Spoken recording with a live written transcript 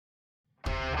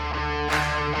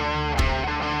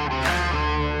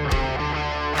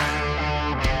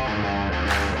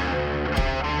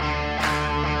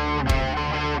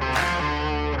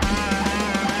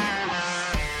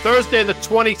Thursday, the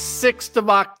 26th of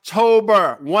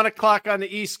October, 1 o'clock on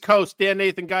the East Coast. Dan,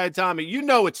 Nathan, Gayatami. You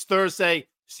know it's Thursday.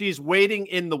 She's waiting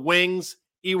in the wings.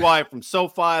 EY from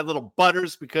SoFi, little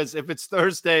Butters, because if it's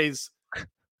Thursdays,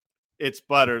 it's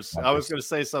Butters. I was going to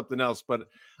say something else, but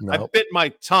I bit my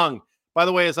tongue. By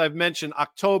the way, as I've mentioned,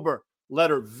 October,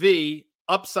 letter V,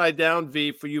 upside down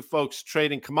V for you folks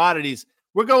trading commodities.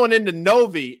 We're going into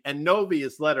Novi, and Novi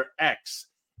is letter X.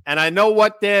 And I know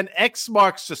what, Dan, X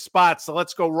marks the spot. So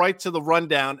let's go right to the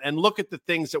rundown and look at the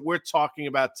things that we're talking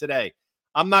about today.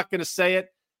 I'm not going to say it.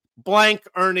 Blank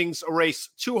earnings erase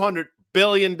 $200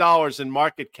 billion in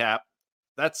market cap.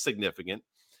 That's significant.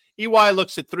 EY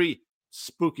looks at three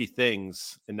spooky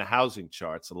things in the housing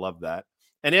charts. I love that.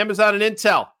 And Amazon and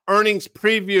Intel earnings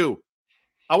preview.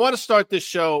 I want to start this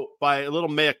show by a little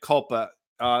mea culpa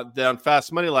down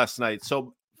Fast Money last night.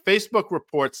 So Facebook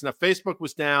reports. Now, Facebook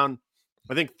was down,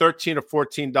 I think, $13 or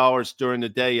 $14 during the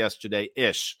day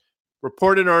yesterday-ish.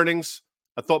 Reported earnings.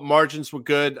 I thought margins were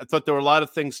good. I thought there were a lot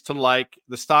of things to like.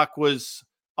 The stock was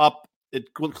up.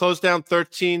 It closed down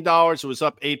 $13. It was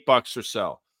up $8 or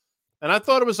so. And I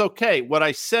thought it was okay. What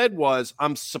I said was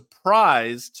I'm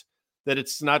surprised that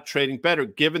it's not trading better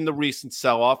given the recent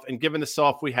sell-off and given the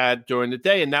sell-off we had during the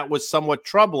day. And that was somewhat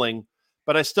troubling,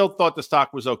 but I still thought the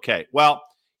stock was okay. Well,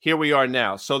 here we are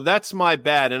now. So that's my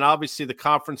bad. And obviously the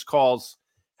conference calls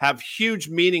have huge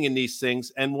meaning in these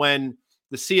things. And when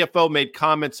the CFO made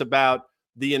comments about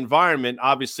the environment,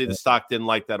 obviously the stock didn't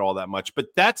like that all that much. But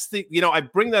that's I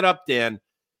bring that up, Dan,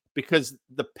 because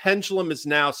the pendulum is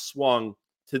now swung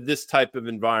to this type of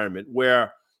environment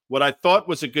where what I thought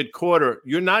was a good quarter,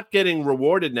 you're not getting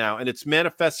rewarded now, and it's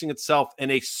manifesting itself in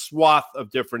a swath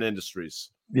of different industries.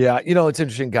 Yeah, it's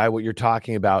interesting, Guy, what you're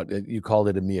talking about. You called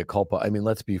it a mea culpa. I mean,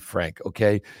 let's be frank,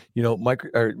 okay?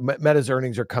 Meta's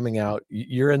earnings are coming out.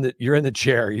 You're in the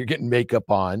chair. You're getting makeup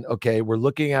on, okay? We're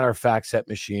looking at our FactSet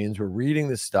machines. We're reading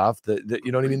the stuff. You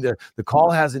know what I mean? The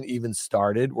call hasn't even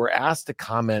started. We're asked to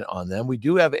comment on them. We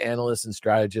do have analysts and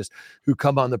strategists who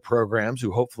come on the programs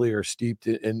who hopefully are steeped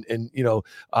in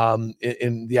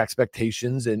the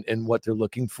expectations and what they're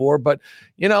looking for. But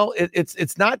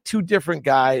it's not too different,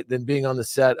 Guy, than being on the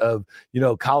set of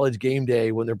college game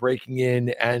day when they're breaking in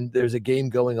and there's a game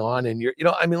going on and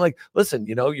listen,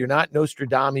 you're not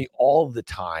Nostradamus all the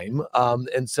time,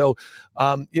 and so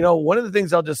one of the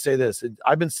things, I'll just say this: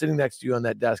 I've been sitting next to you on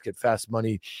that desk at Fast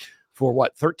Money for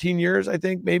 13 years, I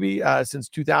think, maybe since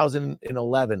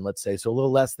 2011, let's say, so a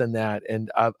little less than that. And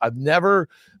I've never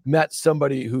met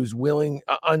somebody who's willing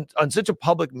on such a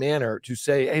public manner to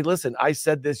say, hey, listen, I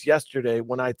said this yesterday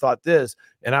when I thought this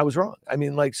and I was wrong. I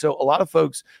mean, so a lot of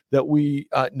folks that we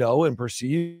know and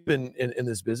perceive in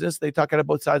this business, they talk out of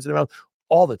both sides of their mouth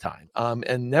all the time,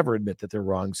 and never admit that they're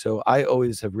wrong. So I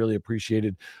always have really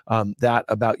appreciated that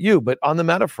about you. But on the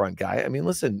meta front, Guy, I mean,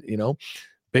 listen,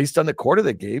 based on the quarter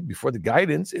they gave before the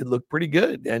guidance, it looked pretty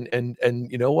good. And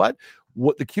you know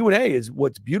what the Q&A is,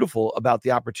 what's beautiful about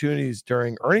the opportunities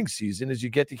during earnings season is you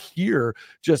get to hear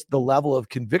just the level of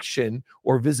conviction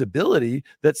or visibility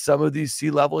that some of these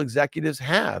C-level executives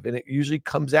have. And it usually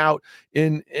comes out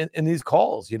in these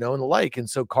calls, and the like. And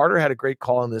so Carter had a great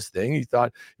call on this thing. He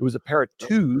thought it was a pair of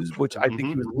twos, which I think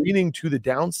he was leaning to the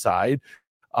downside.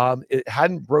 It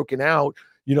hadn't broken out,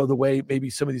 the way maybe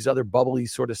some of these other bubbly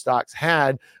sort of stocks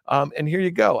had. And here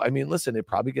you go. I mean, listen, it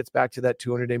probably gets back to that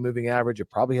 200-day moving average.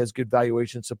 It probably has good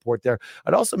valuation support there.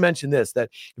 I'd also mention this, that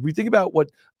if we think about what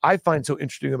I find so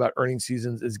interesting about earnings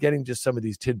seasons is getting just some of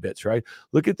these tidbits, right?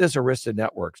 Look at this Arista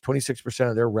Networks, 26%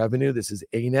 of their revenue, this is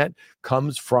ANET,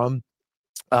 comes from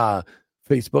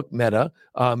Facebook Meta.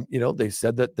 They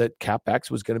said that CapEx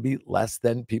was going to be less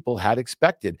than people had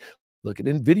expected. Look at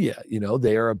NVIDIA.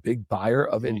 They are a big buyer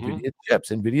of NVIDIA chips.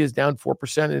 NVIDIA is down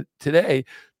 4% today,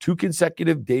 2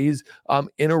 consecutive days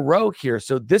in a row here.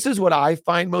 So this is what I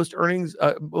find most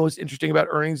interesting about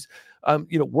earnings.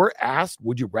 We're asked,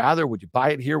 would you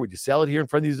buy it here? Would you sell it here in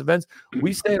front of these events?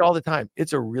 We say it all the time.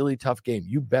 It's a really tough game.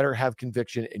 You better have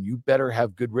conviction and you better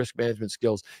have good risk management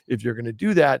skills if you're going to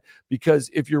do that, because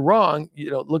if you're wrong,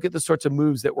 look at the sorts of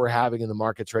moves that we're having in the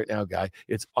markets right now, Guy.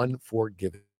 It's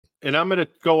unforgiving. And I'm going to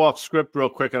go off script real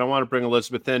quick, and I want to bring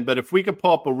Elizabeth in. But if we could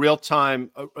pull up a real-time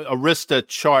Arista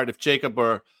chart, if Jacob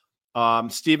or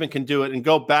Stephen can do it, and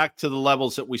go back to the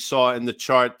levels that we saw in the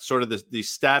chart, sort of the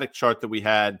static chart that we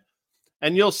had,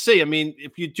 and you'll see, I mean,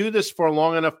 if you do this for a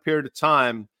long enough period of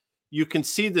time, you can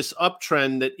see this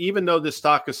uptrend that even though the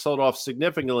stock has sold off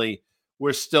significantly,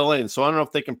 we're still in. So I don't know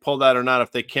if they can pull that or not.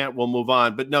 If they can't, we'll move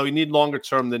on. But no, you need longer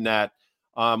term than that.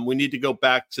 We need to go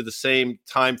back to the same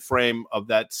time frame of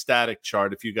that static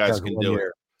chart if you guys can do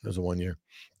it. There's a 1 year.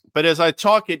 But as I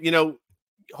talk it,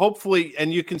 hopefully,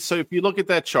 and you can, so if you look at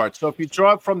that chart, so if you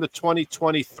draw it from the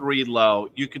 2023 low,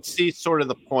 you could see sort of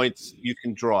the points you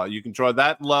can draw. You can draw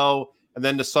that low and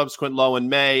then the subsequent low in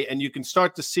May, and you can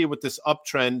start to see what this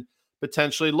uptrend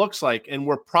potentially looks like. And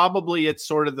we're probably at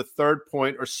sort of the third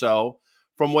point or so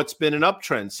from what's been an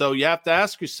uptrend. So you have to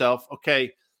ask yourself,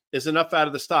 okay, is enough out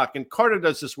of the stock? And Carter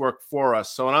does this work for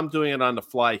us, so and I'm doing it on the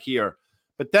fly here.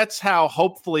 But that's how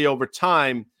hopefully over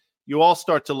time you all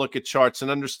start to look at charts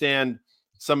and understand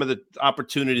some of the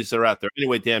opportunities that are out there.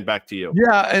 Anyway, Dan, back to you.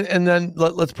 Yeah, and then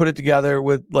let's put it together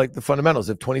with like the fundamentals.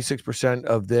 If 26%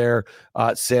 of their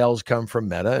sales come from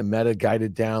Meta, and Meta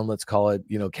guided down, let's call it,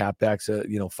 CapEx,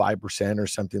 5% or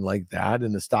something like that,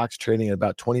 and the stock's trading at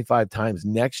about 25 times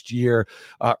next year,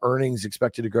 earnings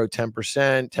expected to grow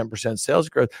 10% sales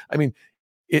growth. I mean,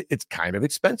 it's kind of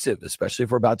expensive, especially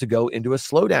if we're about to go into a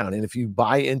slowdown. And if you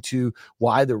buy into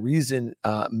why the reason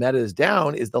Meta is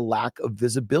down is the lack of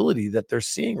visibility that they're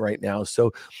seeing right now.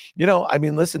 So,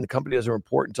 listen, the company doesn't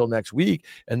report until next week.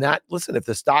 And if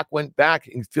the stock went back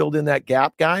and filled in that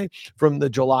gap, guy, from the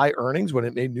July earnings when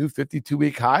it made new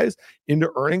 52-week highs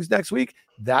into earnings next week,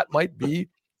 that might be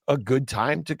a good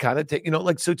time to kind of take,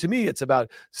 so to me, it's about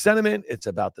sentiment, it's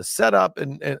about the setup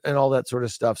and all that sort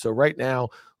of stuff. So right now,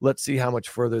 let's see how much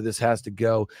further this has to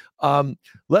go.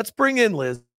 Let's bring in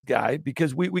Liz, guy,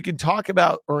 because we can talk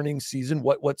about earnings season,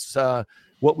 what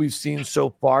we've seen so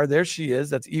far. There she is.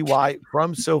 That's EY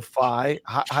from SoFi.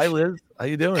 Hi, Liz. How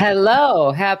you doing?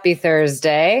 Hello. Happy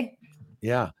Thursday.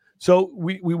 Yeah. So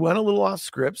we went a little off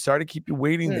script. Sorry to keep you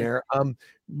waiting there.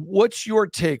 What's your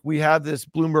take? We have this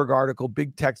Bloomberg article,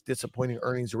 big tech's disappointing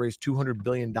earnings to raise $200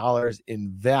 billion in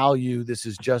value. This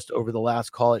is just over the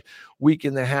last, call it, week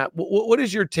and a half. What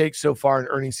is your take so far in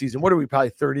earnings season? What are we,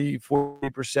 probably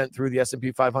 30-40% through the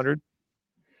S&P 500?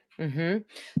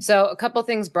 So a couple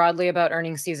things broadly about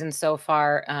earnings season so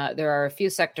far. There are a few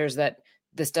sectors that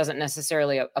this doesn't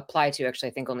necessarily apply to. Actually,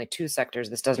 I think only two sectors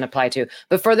this doesn't apply to.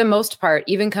 But for the most part,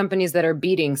 even companies that are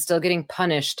beating still getting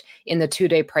punished in the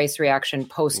 2-day price reaction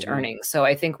post earnings. So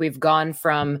I think we've gone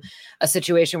from a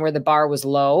situation where the bar was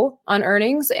low on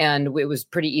earnings and it was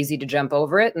pretty easy to jump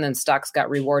over it. And then stocks got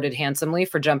rewarded handsomely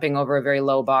for jumping over a very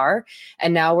low bar.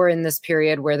 And now we're in this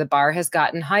period where the bar has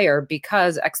gotten higher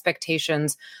because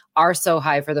expectations are so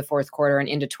high for the fourth quarter and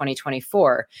into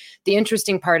 2024. The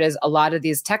interesting part is a lot of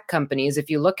these tech companies, if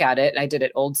you look at it, I did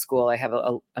it old school. I have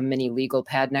a mini legal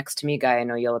pad next to me, Guy. I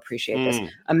know you'll appreciate this.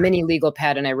 A mini legal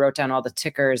pad, and I wrote down all the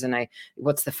tickers and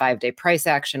what's the 5-day price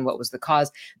action? What was the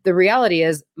cause? The reality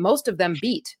is most of them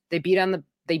beat. They beat on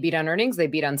earnings, they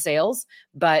beat on sales,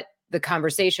 but the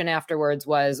conversation afterwards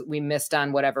was we missed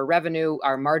on whatever revenue,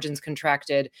 our margins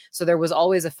contracted. So there was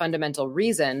always a fundamental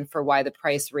reason for why the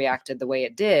price reacted the way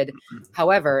it did.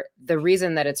 However, the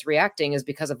reason that it's reacting is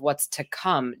because of what's to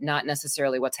come, not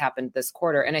necessarily what's happened this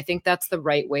quarter. And I think that's the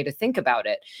right way to think about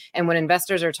it. And when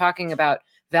investors are talking about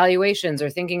valuations or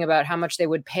thinking about how much they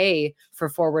would pay for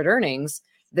forward earnings,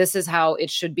 this is how it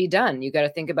should be done. You got to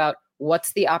think about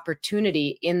what's the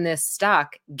opportunity in this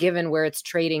stock given where it's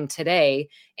trading today.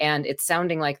 And it's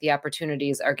sounding like the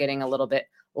opportunities are getting a little bit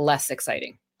less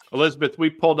exciting. Elizabeth, we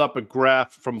pulled up a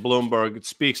graph from Bloomberg. It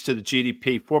speaks to the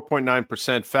GDP,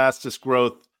 4.9%, fastest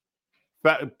growth,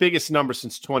 biggest number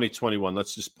since 2021.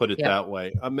 Let's just put it that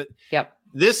way.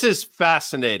 This is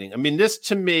fascinating. I mean, this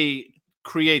to me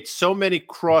creates so many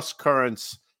cross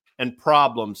currents and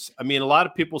problems. I mean, a lot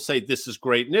of people say this is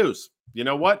great news. You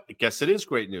know what? I guess it is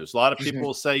great news. A lot of people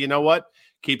will say, you know what?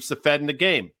 Keeps the Fed in the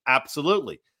game.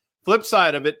 Absolutely. Flip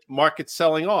side of it, market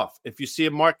selling off. If you see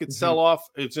a market sell off,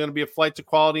 it's going to be a flight to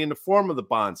quality in the form of the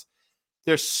bonds.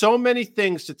 There's so many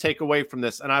things to take away from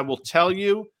this. And I will tell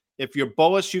you, if you're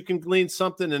bullish, you can glean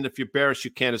something. And if you're bearish,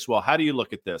 you can as well. How do you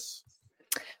look at this?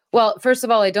 Well, first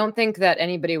of all, I don't think that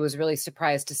anybody was really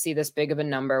surprised to see this big of a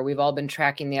number. We've all been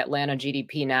tracking the Atlanta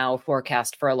GDP Now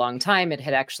forecast for a long time. It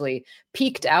had actually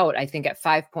peaked out, I think, at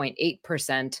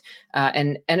 5.8%.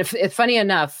 And if funny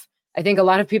enough, I think a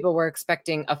lot of people were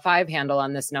expecting a 5 handle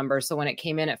on this number. So when it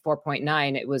came in at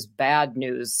 4.9, it was bad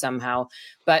news somehow.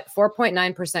 But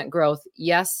 4.9% growth,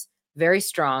 yes, very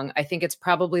strong. I think it's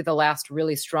probably the last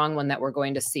really strong one that we're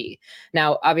going to see.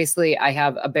 Now, obviously, I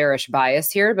have a bearish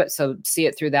bias here, but so see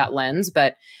it through that lens.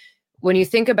 But when you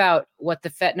think about what the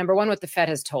Fed, number one, what the Fed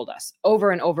has told us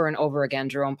over and over and over again,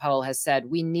 Jerome Powell has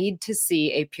said, we need to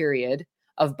see a period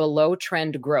of below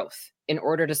trend growth in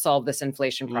order to solve this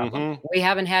inflation problem. We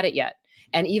haven't had it yet.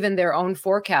 And even their own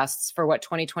forecasts for what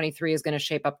 2023 is going to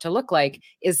shape up to look like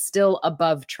is still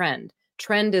above trend.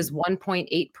 Trend is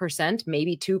 1.8%,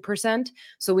 maybe 2%.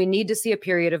 So we need to see a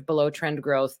period of below trend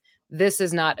growth this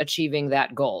is not achieving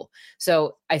that goal.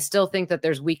 So I still think that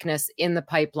there's weakness in the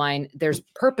pipeline. There's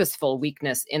purposeful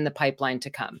weakness in the pipeline to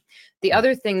come. The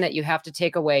other thing that you have to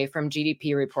take away from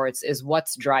GDP reports is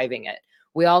what's driving it.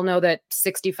 We all know that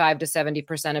 65 to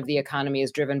 70% of the economy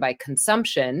is driven by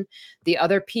consumption. The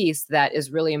other piece that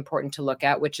is really important to look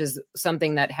at, which is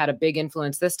something that had a big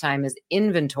influence this time, is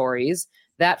inventories.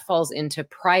 That falls into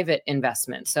private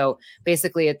investment. So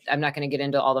basically, I'm not going to get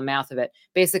into all the math of it.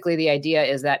 Basically, the idea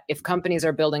is that if companies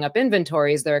are building up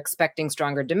inventories, they're expecting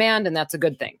stronger demand, and that's a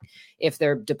good thing. If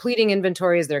they're depleting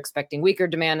inventories, they're expecting weaker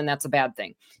demand, and that's a bad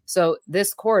thing. So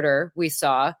this quarter, we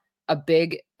saw a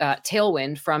big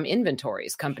tailwind from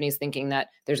inventories, companies thinking that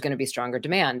there's going to be stronger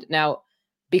demand. Now,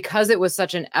 because it was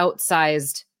such an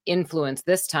outsized influence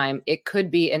this time, it could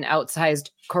be an outsized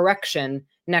correction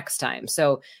next time.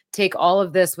 So take all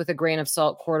of this with a grain of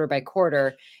salt quarter by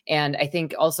quarter. And I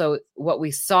think also what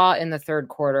we saw in the third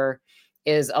quarter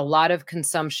is a lot of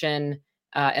consumption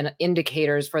and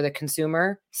indicators for the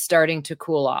consumer starting to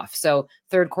cool off. So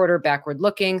third quarter backward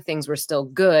looking, things were still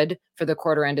good for the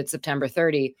quarter ended September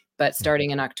 30, but starting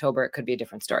in October, it could be a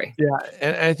different story. Yeah,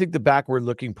 and I think the backward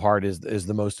looking part is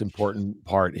the most important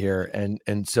part here.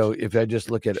 And so if I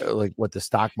just look at like what the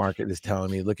stock market is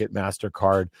telling me, look at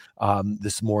MasterCard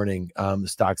this morning, the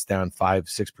stock's down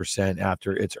 5-6%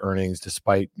 after its earnings,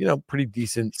 despite pretty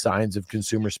decent signs of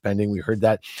consumer spending. We heard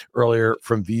that earlier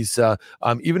from Visa.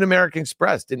 Even American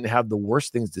Express didn't have the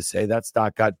worst things to say. That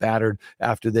stock got battered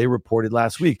after they reported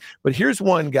last week. But here's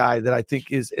one guy that I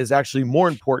think is actually more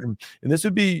important, and this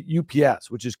would be UPS,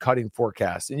 which is cutting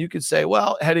forecasts. And you could say,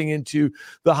 well, heading into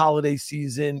the holiday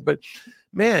season, but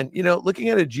man, looking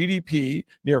at a GDP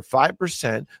near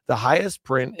 5%, the highest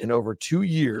print in over 2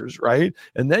 years, right?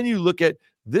 And then you look at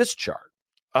this chart.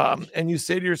 And you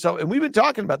say to yourself, and we've been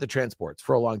talking about the transports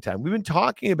for a long time. We've been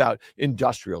talking about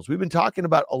industrials. We've been talking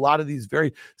about a lot of these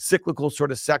very cyclical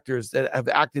sort of sectors that have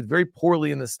acted very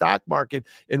poorly in the stock market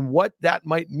and what that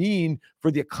might mean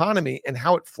for the economy and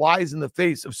how it flies in the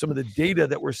face of some of the data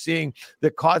that we're seeing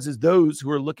that causes those who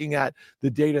are looking at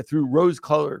the data through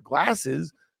rose-colored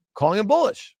glasses calling them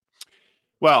bullish.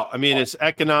 Well, I mean, as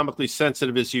economically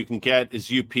sensitive as you can get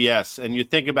is UPS. And you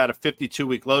think about a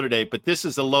 52-week low today, but this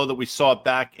is a low that we saw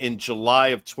back in July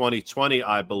of 2020,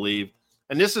 I believe.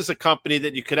 And this is a company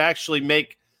that you could actually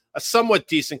make a somewhat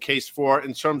decent case for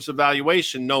in terms of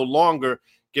valuation no longer,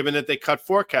 given that they cut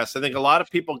forecasts. I think a lot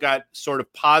of people got sort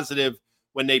of positive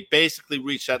when they basically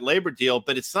reached that labor deal,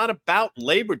 but it's not about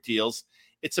labor deals.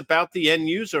 It's about the end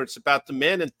user. It's about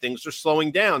demand, and things are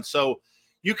slowing down. So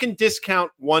you can discount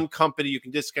one company, you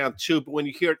can discount two, but when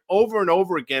you hear it over and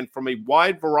over again from a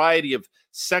wide variety of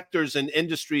sectors and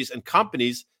industries and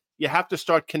companies, you have to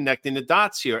start connecting the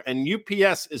dots here. And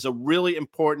UPS is a really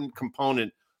important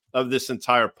component of this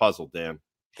entire puzzle, Dan.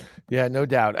 Yeah, no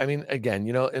doubt. I mean, again,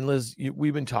 and Liz,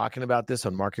 we've been talking about this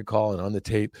on Market Call and on the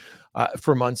tape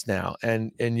for months now.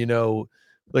 And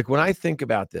like when I think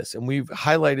about this, and we've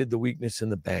highlighted the weakness in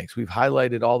the banks, we've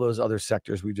highlighted all those other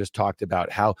sectors we just talked about,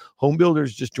 how home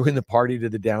builders just joined the party to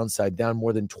the downside, down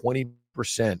more than 20%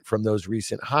 from those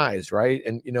recent highs, right?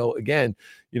 And, again,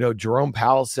 Jerome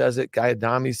Powell says it, Guy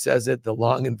Adami says it, the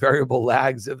long and variable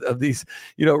lags of these,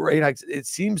 rate hikes. It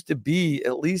seems to be,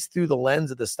 at least through the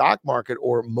lens of the stock market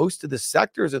or most of the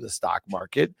sectors of the stock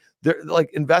market, they're like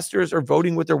investors are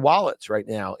voting with their wallets right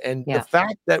now. And the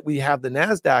fact that we have the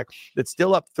NASDAQ that's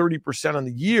still up 30% on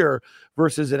the year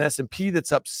versus an S&P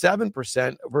that's up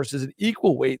 7% versus an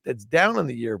equal weight that's down on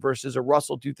the year versus a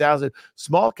Russell 2000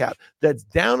 small cap that's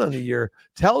down on the year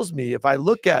tells me, if I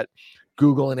look at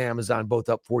Google and Amazon both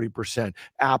up 40%,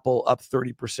 Apple up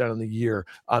 30% on the year,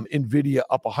 Nvidia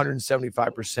up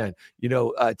 175%,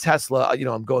 Tesla,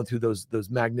 I'm going through those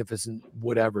magnificent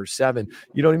whatever 7,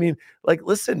 you know what I mean? Like,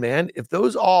 listen, man, if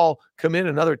those all come in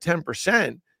another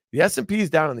 10%, the S&P is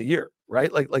down on the year,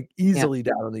 right? Like easily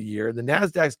down on the year. The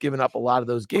NASDAQ's given up a lot of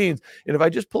those gains. And if I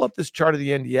just pull up this chart of the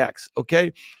NDX,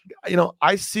 okay,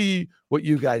 I see what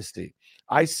you guys see.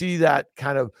 I see that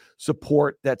kind of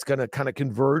support that's going to kind of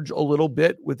converge a little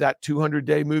bit with that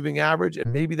 200-day moving average.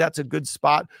 And maybe that's a good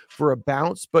spot for a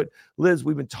bounce. But Liz,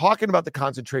 we've been talking about the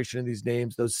concentration of these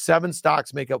names. Those 7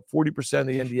 stocks make up 40% of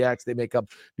the NDX. They make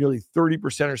up nearly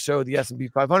 30% or so of the S&P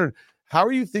 500. How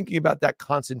are you thinking about that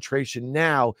concentration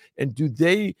now? And do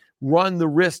they run the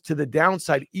risk to the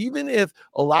downside, even if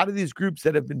a lot of these groups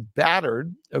that have been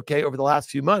battered, okay, over the last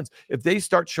few months, if they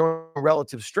start showing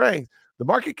relative strength, the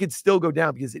market could still go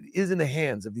down because it is in the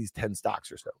hands of these 10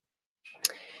 stocks or so?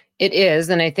 It is.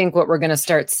 And I think what we're going to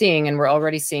start seeing, and we're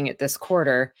already seeing it this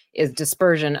quarter, is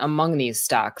dispersion among these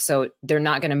stocks. So they're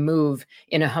not going to move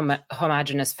in a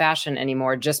homogenous fashion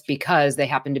anymore just because they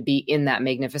happen to be in that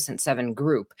Magnificent Seven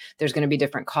group. There's going to be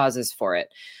different causes for it.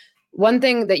 One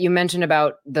thing that you mentioned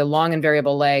about the long and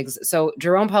variable legs. So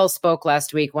Jerome Powell spoke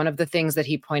last week. One of the things that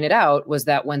he pointed out was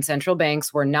that when central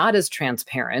banks were not as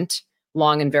transparent,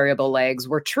 long and variable legs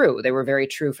were true. They were very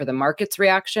true for the market's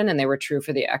reaction, and they were true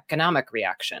for the economic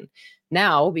reaction.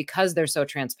 Now, because they're so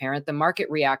transparent, the market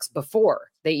reacts before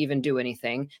they even do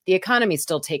anything. The economy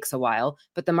still takes a while,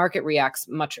 but the market reacts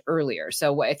much earlier.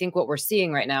 So I think what we're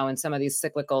seeing right now in some of these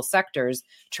cyclical sectors,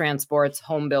 transports,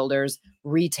 home builders,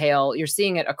 retail, you're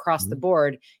seeing it across the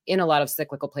board in a lot of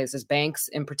cyclical places, banks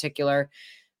in particular,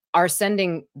 are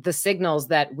sending the signals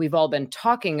that we've all been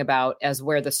talking about as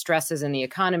where the stress is in the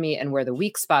economy and where the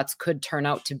weak spots could turn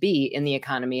out to be in the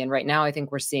economy. And right now, I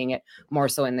think we're seeing it more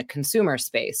so in the consumer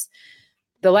space.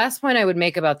 The last point I would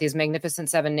make about these Magnificent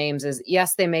Seven names is,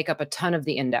 yes, they make up a ton of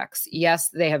the index. Yes,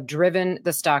 they have driven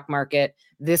the stock market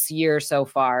this year so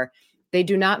far. They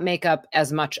do not make up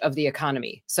as much of the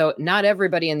economy. So not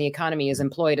everybody in the economy is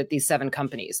employed at these 7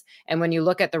 companies. And when you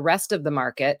look at the rest of the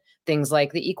market, things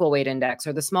like the equal weight index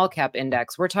or the small cap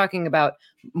index, we're talking about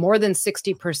more than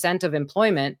 60% of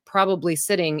employment probably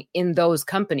sitting in those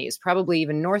companies, probably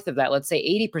even north of that, let's say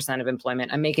 80% of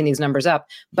employment. I'm making these numbers up,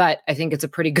 but I think it's a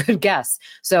pretty good guess.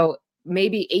 So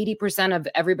maybe 80% of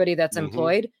everybody that's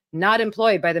employed, not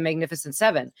employed by the Magnificent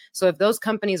Seven. So if those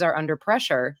companies are under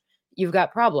pressure, you've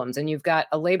got problems, and you've got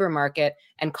a labor market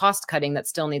and cost cutting that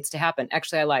still needs to happen.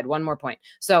 Actually, I lied. One more point.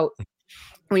 So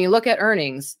when you look at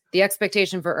earnings, the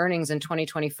expectation for earnings in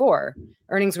 2024,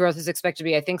 earnings growth is expected to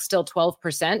be, I think, still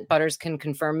 12%. Butters can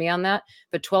confirm me on that,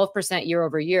 but 12% year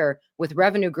over year with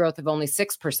revenue growth of only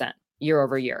 6% year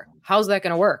over year. How's that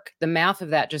going to work? The math of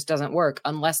that just doesn't work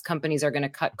unless companies are going to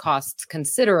cut costs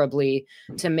considerably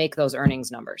to make those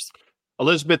earnings numbers.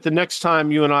 Elizabeth, the next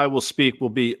time you and I will speak will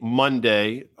be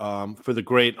Monday for the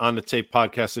great On the Tape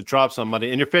podcast that drops on Monday.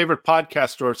 And your favorite podcast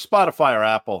store, Spotify or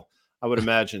Apple, I would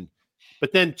imagine.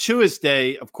 But then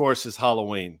Tuesday, of course, is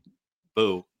Halloween.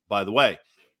 Boo, by the way.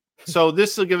 So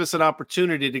this will give us an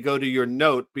opportunity to go to your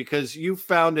note because you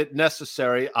found it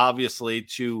necessary, obviously,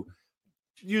 to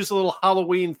use a little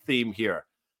Halloween theme here.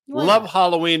 Wow. Love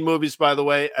Halloween movies, by the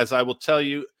way, as I will tell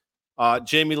you.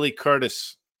 Jamie Lee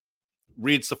Curtis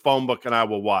reads the phone book and I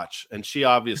will watch. And she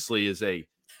obviously is a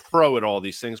pro at all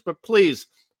these things. But please,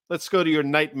 let's go to your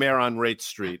Nightmare on Rate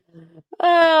Street.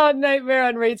 Oh, Nightmare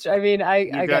on Rate Street. I mean,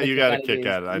 you got a kick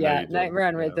at it. I know you do. Nightmare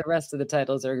on Rate. The rest of the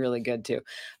titles are really good too.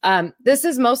 This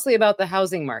is mostly about the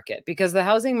housing market because the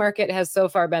housing market has so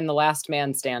far been the last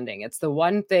man standing. It's the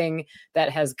one thing that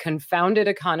has confounded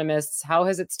economists. How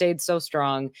has it stayed so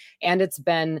strong? And it's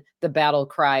been the battle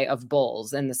cry of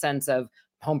bulls in the sense of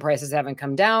home prices haven't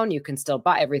come down. You can still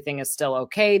buy. Everything is still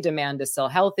okay. Demand is still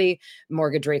healthy.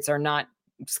 Mortgage rates are not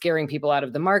scaring people out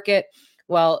of the market.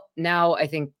 Well, now I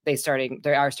think they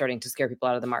are starting to scare people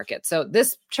out of the market. So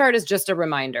this chart is just a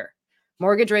reminder.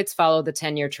 Mortgage rates follow the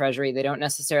 10-year treasury. They don't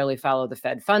necessarily follow the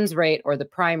Fed funds rate or the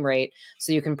prime rate.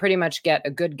 So you can pretty much get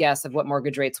a good guess of what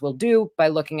mortgage rates will do by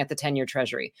looking at the 10-year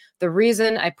treasury. The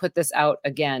reason I put this out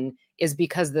again is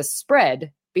because the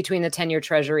spread between the 10-year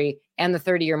treasury and the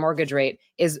 30-year mortgage rate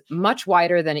is much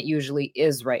wider than it usually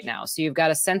is right now. So you've got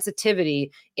a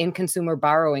sensitivity in consumer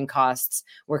borrowing costs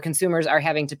where consumers are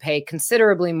having to pay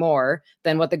considerably more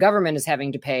than what the government is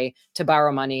having to pay to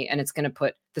borrow money, and it's going to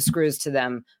put the screws to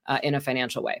them in a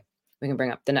financial way. We can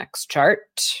bring up the next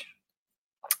chart.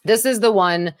 This is the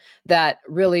one that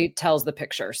really tells the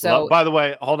picture. So, well, by the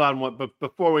way, hold on. But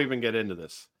before we even get into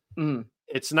this,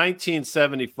 it's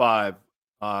 1975.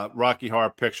 Rocky Horror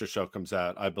Picture Show comes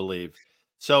out, I believe.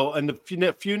 So in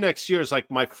the few next years, like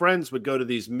my friends would go to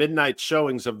these midnight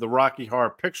showings of the Rocky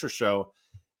Horror Picture Show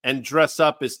and dress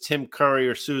up as Tim Curry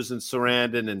or Susan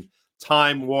Sarandon and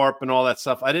Time Warp and all that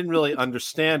stuff. I didn't really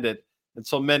understand it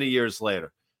until many years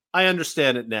later. I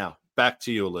understand it now. Back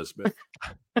to you, Elizabeth.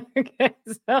 Okay,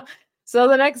 so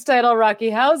the next title, Rocky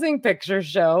Housing Picture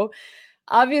Show.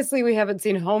 Obviously, we haven't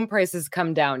seen home prices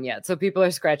come down yet. So people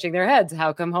are scratching their heads.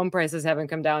 How come home prices haven't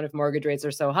come down if mortgage rates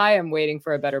are so high? I'm waiting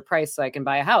for a better price so I can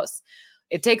buy a house.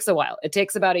 It takes a while. It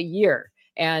takes about a year.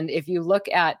 And if you look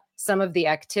at some of the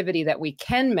activity that we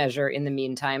can measure in the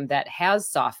meantime that has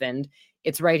softened,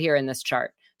 it's right here in this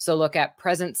chart. So look at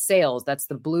present sales. That's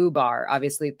the blue bar.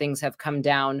 Obviously, things have come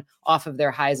down off of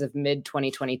their highs of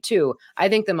mid-2022. I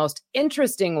think the most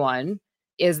interesting one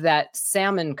is that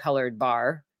salmon-colored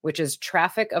bar, which is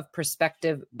traffic of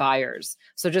prospective buyers.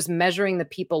 So just measuring the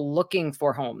people looking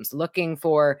for homes, looking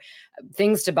for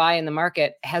things to buy in the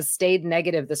market, has stayed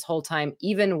negative this whole time,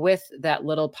 even with that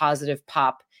little positive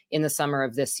pop in the summer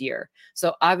of this year.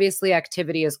 So obviously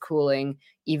activity is cooling.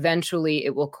 Eventually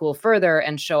it will cool further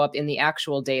and show up in the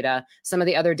actual data. Some of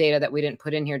the other data that we didn't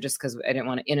put in here just because I didn't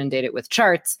want to inundate it with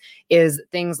charts is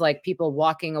things like people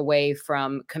walking away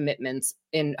from commitments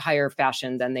in higher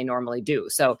fashion than they normally do.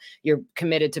 So you're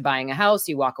committed to buying a house,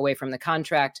 you walk away from the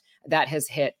contract, that has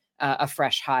hit a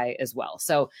fresh high as well.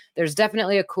 So there's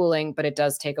definitely a cooling, but it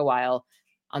does take a while.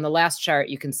 On the last chart,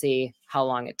 you can see how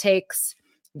long it takes.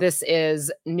 This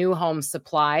is new home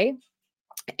supply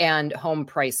and home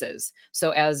prices.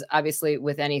 So as obviously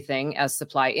with anything, as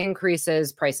supply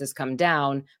increases, prices come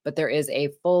down, but there is a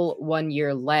full 1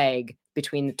 year lag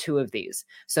between the two of these.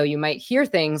 So you might hear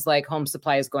things like home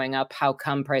supply is going up. How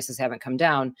come prices haven't come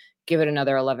down? Give it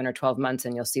another 11 or 12 months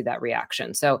and you'll see that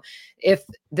reaction. So if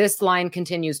this line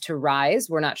continues to rise,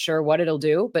 we're not sure what it'll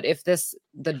do, but if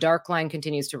the dark line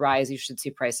continues to rise, you should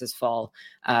see prices fall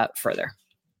further.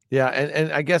 Yeah,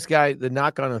 and I guess, Guy, the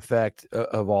knock-on effect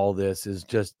of all this is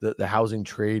just the housing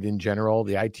trade in general,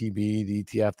 the ITB, the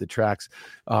ETF that tracks,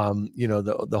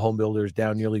 the home builders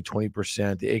down nearly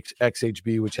 20%, the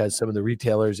XHB, which has some of the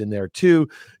retailers in there too,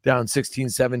 down 16,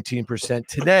 17%.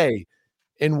 Today,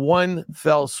 in one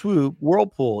fell swoop,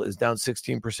 Whirlpool is down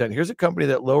 16%. Here's a company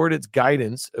that lowered its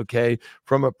guidance, okay,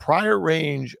 from a prior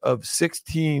range of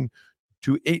 $16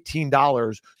 to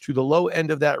 $18 to the low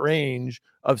end of that range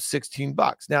of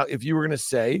 $16. Now, if you were going to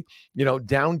say,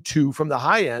 down 2 from the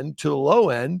high end to the low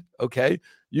end, okay,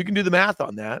 you can do the math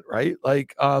on that, right?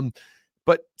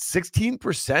 But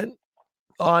 16%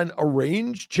 on a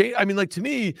range change. I mean, to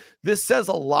me, this says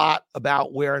a lot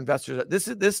about where investors are.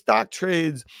 This stock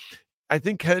trades, I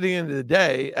think, heading into the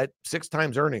day at 6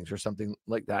 times earnings or something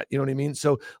like that. You know what I mean?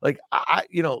 So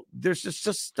there's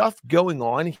just stuff going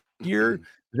on here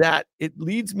that it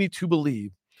leads me to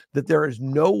believe that there is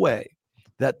no way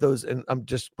that those, and I'm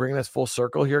just bringing us full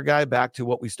circle here, Guy, back to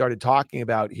what we started talking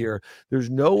about here. There's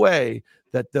no way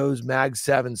that those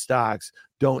Mag7 stocks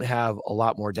don't have a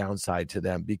lot more downside to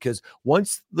them, because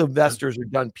once the investors are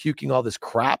done puking all this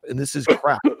crap, and this is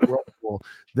crap,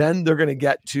 then they're going to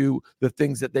get to the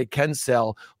things that they can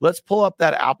sell. Let's pull up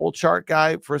that Apple chart,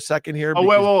 Guy, for a second here. Oh,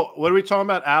 wait, what are we talking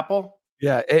about? Apple?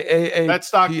 Yeah. That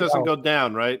stock doesn't go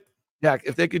down, right? Yeah.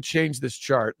 If they could change this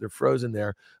chart, they're frozen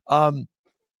there.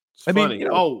 It's funny.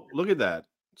 Look at that.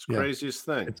 It's the craziest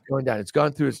thing. It's going down. It's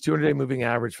gone through its 200-day moving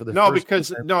average for the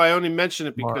I only mention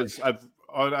it because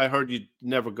I heard you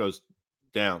never goes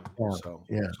down. Yeah. So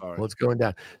yeah. Sorry. Well, it's going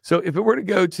down. So if it were to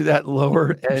go to that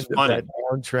lower end of that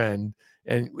downtrend,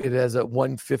 and it has a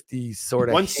 150 sort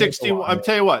of 160. I'm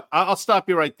telling you what, I'll stop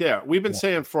you right there. We've been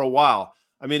saying for a while.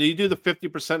 I mean, you do the 50%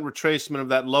 retracement of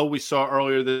that low we saw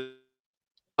earlier this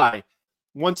high,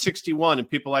 161, and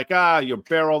people are like, you're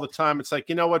bear all the time. It's like,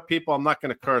 you know what, people, I'm not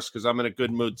going to curse because I'm in a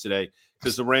good mood today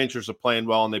because the Rangers are playing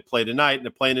well and they play tonight and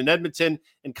they're playing in Edmonton,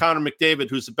 and Connor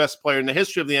McDavid, who's the best player in the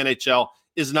history of the NHL,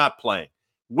 is not playing.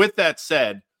 With that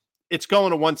said, it's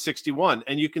going to 161,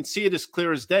 and you can see it as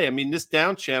clear as day. I mean, this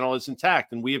down channel is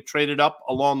intact, and we have traded up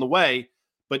along the way,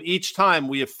 but each time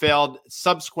we have failed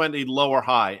subsequently lower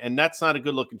high, and that's not a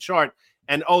good-looking chart.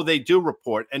 And, they do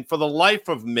report. And for the life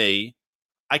of me,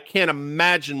 I can't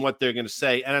imagine what they're going to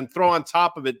say. And then throw on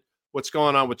top of it what's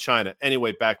going on with China.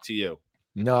 Anyway, back to you.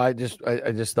 No, I just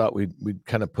thought we'd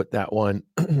kind of put that one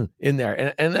in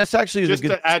there, and that's actually just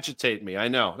to agitate me. I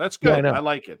know that's good. Yeah, I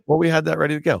like it. Well, we had that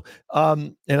ready to go,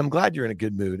 and I'm glad you're in a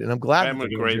good mood, and I'm glad I'm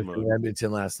in a great mood.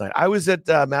 Edmonton last night. I was at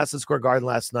Madison Square Garden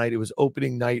last night. It was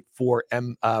opening night for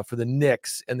the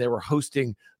Knicks, and they were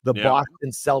hosting the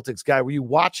Boston Celtics. Guy, were you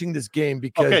watching this game?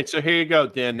 Okay, so here you go,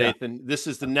 Dan Nathan. This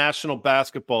is the National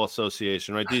Basketball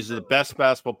Association, right? These are the best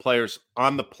basketball players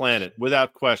on the planet,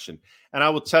 without question. And I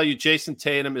will tell you, Jason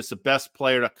Tatum is the best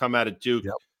player to come out of Duke,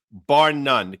 bar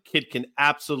none. The kid can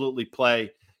absolutely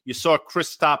play. You saw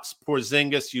Kristaps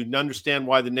Porzingis. You understand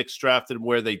why the Knicks drafted him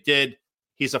where they did.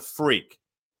 He's a freak.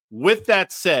 With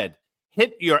that said,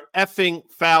 hit your effing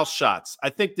foul shots. I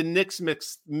think the Knicks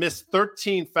missed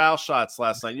 13 foul shots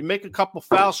last night. You make a couple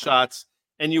foul shots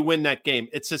and you win that game.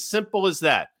 It's as simple as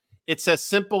that. It's as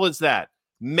simple as that.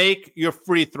 Make your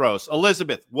free throws.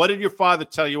 Elizabeth, what did your father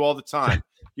tell you all the time?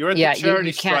 You're at the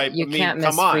charity stripe. You can't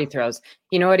miss free throws.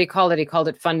 You know what he called it? He called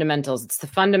it fundamentals. It's the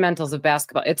fundamentals of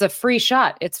basketball. It's a free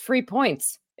shot. It's free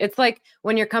points. It's like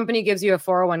when your company gives you a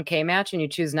 401k match and you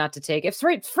choose not to take it.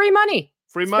 It's free money.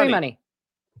 Free money.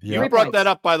 Yeah. You brought that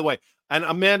up, by the way. And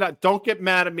Amanda, don't get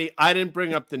mad at me. I didn't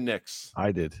bring up the Knicks.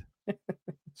 I did.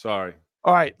 Sorry.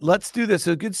 All right, let's do this.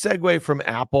 A good segue from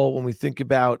Apple when we think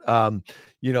about,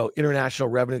 international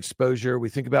revenue exposure. We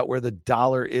think about where the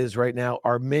dollar is right now.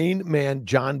 Our main man,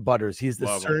 John Butters, he's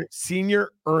the senior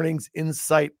earnings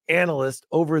insight analyst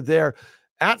over there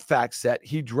at FactSet.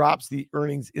 He drops the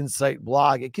earnings insight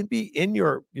blog. It can be in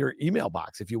your email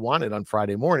box if you want it on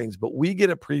Friday mornings, but we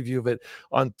get a preview of it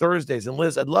on Thursdays. And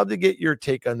Liz, I'd love to get your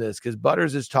take on this because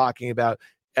Butters is talking about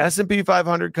S&P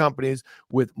 500 companies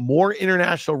with more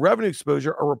international revenue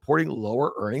exposure are reporting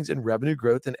lower earnings and revenue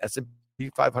growth than S&P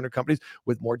 500 companies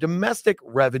with more domestic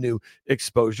revenue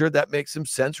exposure. That makes some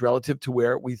sense relative to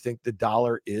where we think the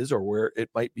dollar is or where it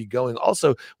might be going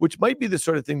also, which might be the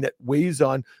sort of thing that weighs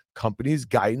on companies'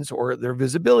 guidance or their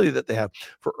visibility that they have.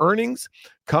 For earnings,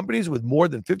 companies with more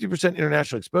than 50%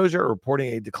 international exposure are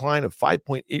reporting a decline of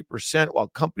 5.8%, while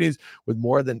companies with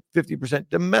more than 50%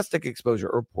 domestic exposure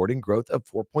are reporting growth of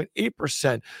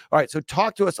 4.8%. All right, so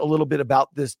talk to us a little bit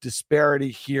about this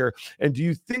disparity here. And do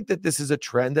you think that this is a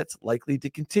trend that's likely to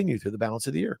continue through the balance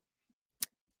of the year?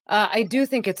 I do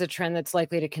think it's a trend that's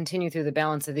likely to continue through the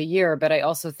balance of the year, but I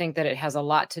also think that it has a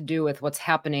lot to do with what's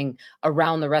happening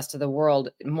around the rest of the world,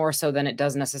 more so than it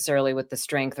does necessarily with the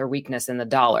strength or weakness in the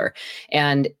dollar.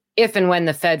 And if and when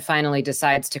the Fed finally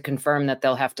decides to confirm that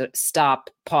they'll have to stop,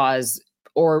 pause,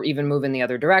 or even move in the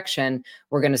other direction,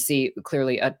 we're going to see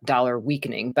clearly a dollar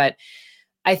weakening. But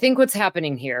I think what's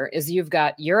happening here is you've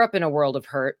got Europe in a world of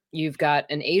hurt. You've got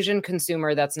an Asian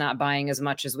consumer that's not buying as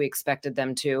much as we expected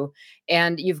them to.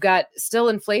 And you've got still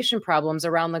inflation problems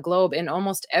around the globe in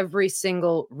almost every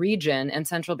single region and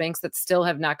central banks that still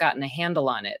have not gotten a handle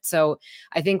on it. So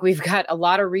I think we've got a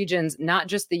lot of regions, not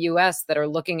just the US, that are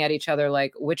looking at each other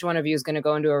like, which one of you is going to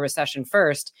go into a recession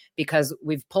first? Because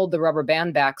we've pulled the rubber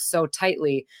band back so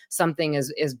tightly, something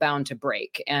is bound to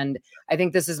break. And I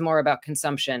think this is more about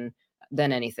consumption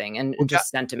than anything, and just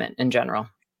sentiment in general.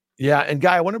 Yeah. And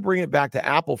Guy, I want to bring it back to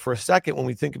Apple for a second. When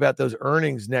we think about those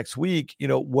earnings next week,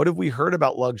 what have we heard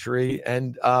about luxury?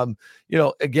 And,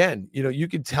 again, you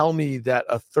could tell me that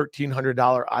a $1,300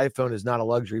 iPhone is not a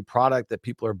luxury product, that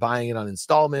people are buying it on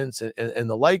installments and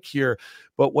the like here.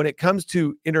 But when it comes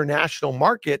to international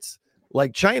markets,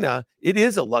 like China, it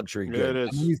is a luxury good. It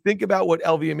is. When you think about what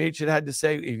LVMH had to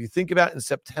say, if you think about in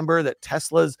September that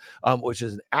Tesla's, which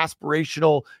is an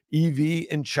aspirational EV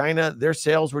in China, their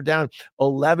sales were down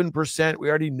 11%. We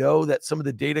already know that some of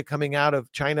the data coming out of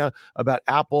China about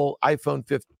Apple iPhone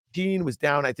 15 was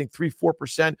down, I think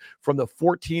 3-4% from the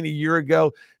 14 a year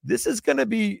ago. This is going to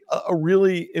be a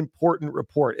really important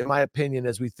report, in my opinion,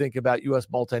 as we think about U.S.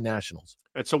 multinationals.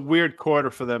 It's a weird quarter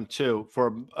for them, too,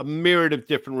 for a myriad of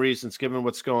different reasons, given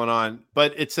what's going on.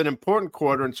 But it's an important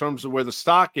quarter in terms of where the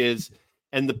stock is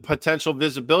and the potential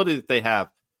visibility that they have.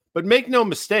 But make no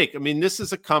mistake, I mean, this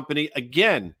is a company,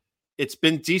 again, it's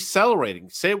been decelerating.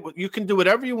 You can do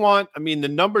whatever you want. I mean, the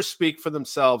numbers speak for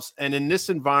themselves. And in this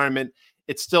environment,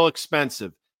 it's still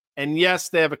expensive. And yes,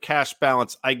 they have a cash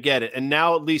balance. I get it. And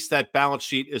now at least that balance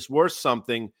sheet is worth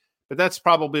something, but that's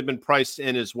probably been priced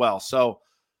in as well. So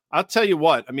I'll tell you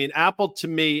what, I mean, Apple to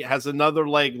me has another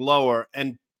leg lower.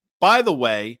 And by the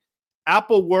way,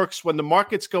 Apple works when the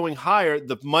market's going higher,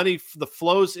 the money, the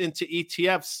flows into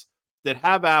ETFs that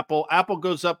have Apple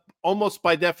goes up almost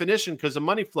by definition because the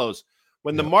money flows.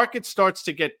 When the market starts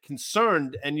to get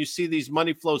concerned and you see these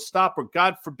money flows stop, or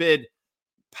God forbid,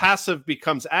 passive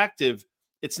becomes active,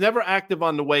 it's never active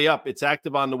on the way up. It's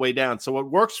active on the way down. So what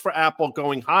works for Apple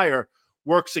going higher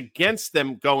works against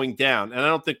them going down. And I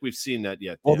don't think we've seen that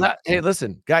yet. Well, hey,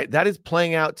 listen, Guy, that is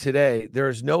playing out today. There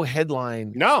is no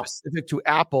headline specific to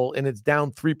Apple, and it's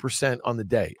down 3% on the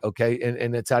day. Okay.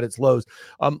 And it's at its lows.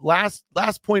 Last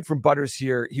point from Butters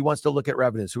here. He wants to look at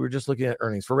revenues. So we're just looking at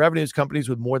earnings. For revenues, companies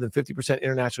with more than 50%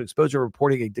 international exposure are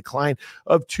reporting a decline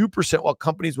of 2%, while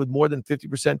companies with more than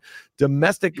 50%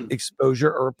 domestic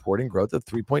exposure are reporting growth of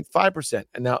 3.5%.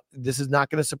 And now this is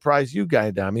not going to surprise you, Guy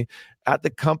Adami. At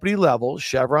the company level,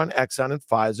 Chevron, Exxon, and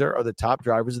Pfizer are the top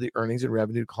drivers of the earnings and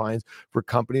revenue declines for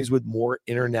companies with more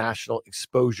international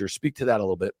exposure. Speak to that a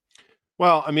little bit.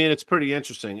 Well, I mean, it's pretty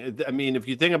interesting. I mean, if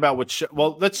you think about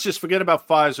let's just forget about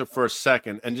Pfizer for a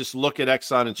second and just look at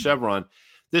Exxon and Chevron.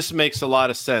 This makes a lot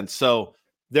of sense. So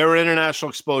their international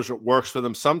exposure works for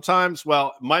them sometimes.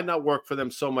 Well, it might not work for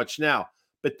them so much now.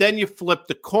 But then you flip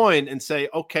the coin and say,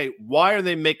 okay, why are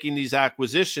they making these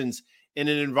acquisitions in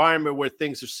an environment where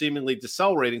things are seemingly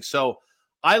decelerating? So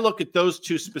I look at those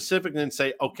two specifically and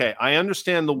say, okay, I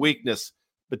understand the weakness,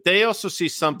 but they also see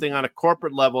something on a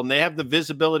corporate level, and they have the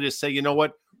visibility to say, you know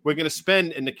what, we're going to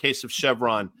spend, in the case of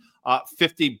Chevron,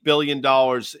 $50 billion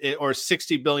or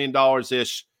 $60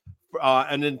 billion-ish,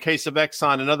 and in case of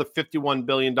Exxon, another $51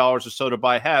 billion or so to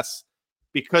buy Hess.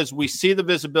 because we see the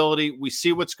visibility, we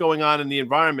see what's going on in the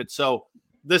environment. So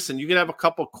listen, you can have a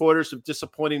couple quarters of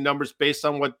disappointing numbers based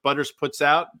on what Butters puts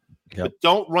out, but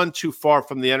don't run too far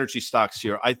from the energy stocks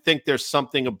here. I think there's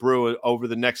something a brew over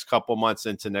the next couple months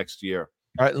into next year.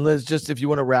 All right, Liz, just if you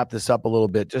want to wrap this up a little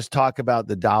bit, just talk about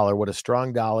the dollar, what a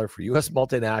strong dollar for U.S.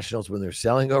 multinationals when they're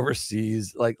selling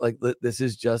overseas. Like this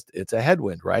is just, it's a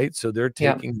headwind, right? So they're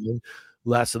taking in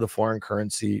less of the foreign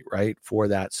currency, right, for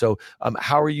that. So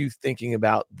how are you thinking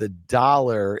about the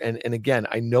dollar? And again,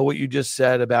 I know what you just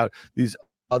said about these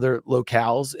other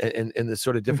locales and the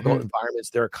sort of difficult environments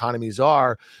their economies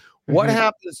are. What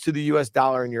happens to the U.S.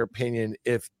 dollar, in your opinion,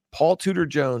 if Paul Tudor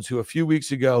Jones, who a few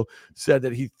weeks ago said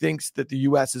that he thinks that the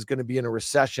U.S. is going to be in a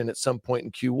recession at some point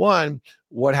in Q1,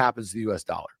 what happens to the U.S.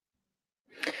 dollar?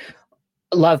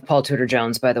 Love Paul Tudor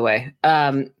Jones, by the way.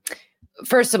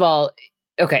 First of all,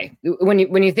 okay, when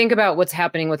you think about what's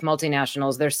happening with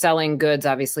multinationals, they're selling goods,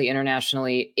 obviously,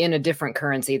 internationally in a different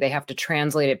currency. They have to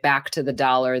translate it back to the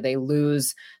dollar. They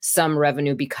lose some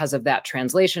revenue because of that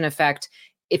translation effect.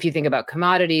 If you think about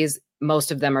commodities,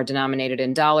 most of them are denominated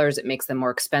in dollars. It makes them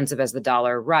more expensive as the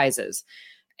dollar rises.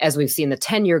 As we've seen the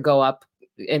 10-year go up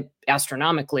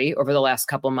astronomically over the last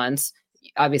couple months,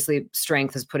 obviously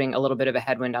strength is putting a little bit of a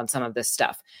headwind on some of this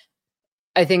stuff.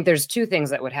 I think there's two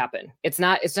things that would happen. It's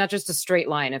not just a straight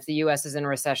line if the US is in a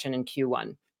recession in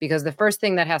Q1, because the first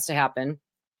thing that has to happen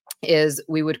is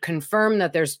we would confirm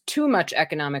that there's too much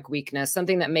economic weakness,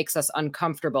 something that makes us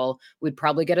uncomfortable. We'd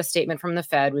probably get a statement from the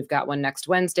Fed. We've got one next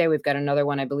Wednesday. We've got another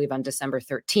one, I believe, on December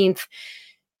 13th.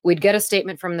 We'd get a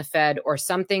statement from the Fed or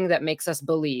something that makes us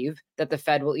believe that the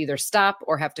Fed will either stop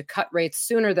or have to cut rates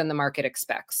sooner than the market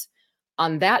expects.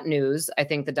 On that news, I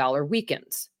think the dollar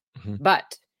weakens.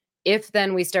 But if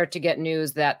then we start to get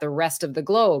news that the rest of the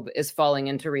globe is falling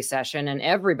into recession and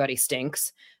everybody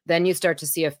stinks, then you start to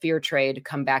see a fear trade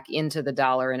come back into the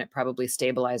dollar, and it probably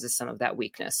stabilizes some of that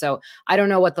weakness. So I don't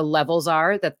know what the levels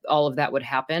are that all of that would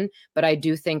happen, but I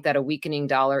do think that a weakening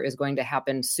dollar is going to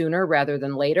happen sooner rather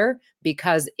than later,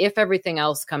 because if everything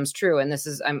else comes true, and this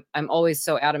is, I'm always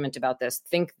so adamant about this,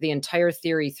 think the entire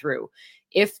theory through.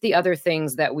 If the other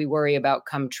things that we worry about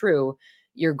come true,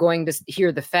 you're going to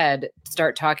hear the Fed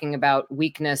start talking about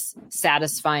weakness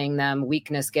satisfying them,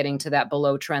 weakness getting to that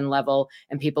below trend level,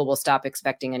 and people will stop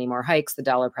expecting any more hikes. The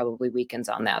dollar probably weakens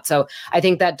on that. So I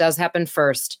think that does happen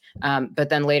first. But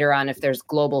then later on, if there's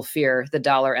global fear, the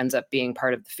dollar ends up being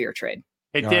part of the fear trade.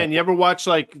 Hey, Dan, you ever watch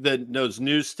like those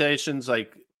news stations,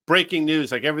 like breaking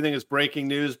news, like everything is breaking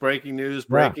news, breaking news,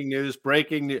 breaking news,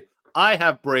 breaking news. I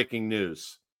have breaking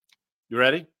news. You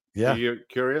ready? Yeah. You're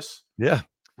curious? Yeah.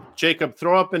 Jacob,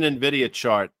 throw up an NVIDIA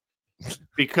chart,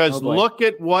 because look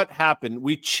at what happened.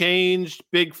 We changed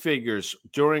big figures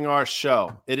during our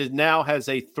show. It now has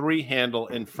a 3 handle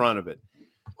in front of it.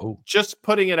 Just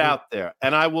putting it out there.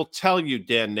 And I will tell you,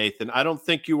 Dan Nathan, I don't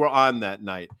think you were on that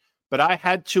night, but I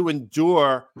had to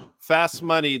endure fast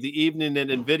money the evening that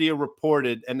NVIDIA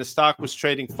reported, and the stock was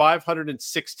trading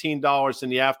 $516 in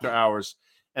the after hours,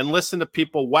 and listen to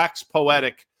people wax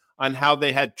poetic on how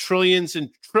they had trillions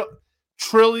and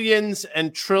trillions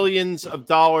of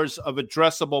dollars of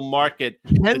addressable market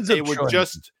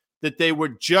that they were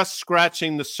just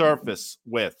scratching the surface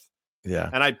with.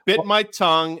 Yeah. And I bit my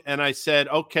tongue and I said,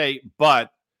 okay,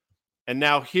 and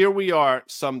now here we are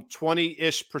some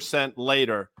 20-ish%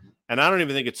 later, and I don't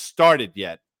even think it started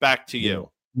yet. Back to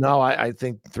you. No, I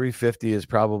think 350 is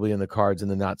probably in the cards in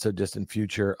the not so distant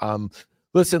future.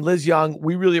 Listen, Liz Young,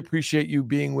 we really appreciate you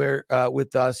being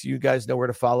with us. You guys know where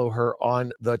to follow her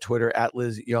on the Twitter at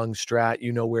Liz Young Strat.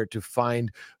 You know where to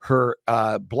find her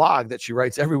blog that she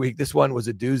writes every week. This one was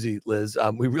a doozy, Liz.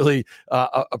 We really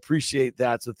appreciate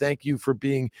that. So thank you for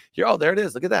being here. Oh, there it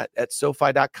is. Look at that at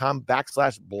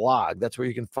SoFi.com/blog. That's where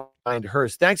you can find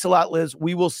hers. Thanks a lot, Liz.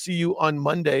 We will see you on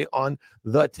Monday on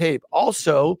The Tape.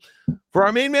 Also, for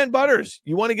our main man Butters,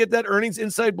 you want to get that earnings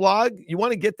inside blog? You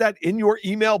want to get that in your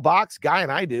email box? Guy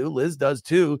and I do. Liz does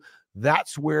too.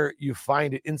 That's where you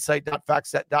find it.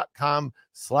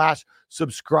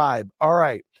 insight.factset.com/subscribe. All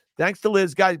right. Thanks to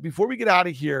Liz. Guys, before we get out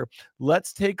of here,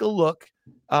 let's take a look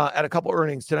at a couple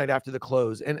earnings tonight after the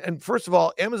close. And first of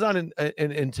all, Amazon and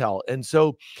Intel. And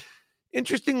so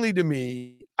interestingly to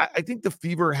me, I think the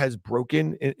fever has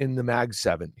broken in the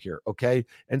Mag7 here. Okay.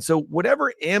 And so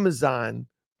whatever Amazon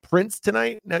prints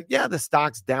tonight, now, yeah, the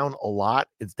stock's down a lot.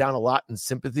 It's down a lot in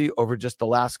sympathy over just the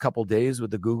last couple days with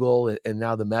the Google and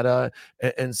now the Meta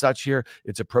and such here.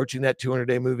 It's approaching that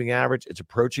 200-day moving average. It's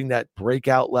approaching that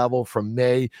breakout level from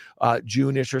May,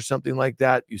 June-ish or something like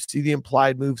that. You see the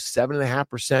implied move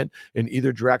 7.5% in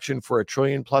either direction for a $1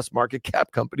 trillion+ market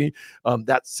cap company.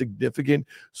 That's significant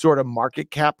sort of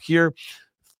market cap here.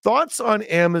 thoughts on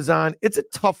Amazon. It's a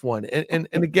tough one. And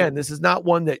again, this is not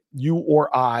one that you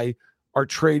or I are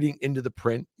trading into the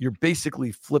print. You're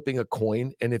basically flipping a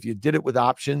coin. And if you did it with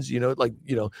options,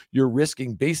 you're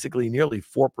risking basically nearly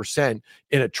 4%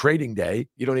 in a trading day,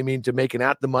 you know what I mean, to make an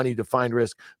at the money defined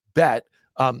risk bet.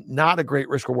 Not a great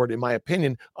risk reward, in my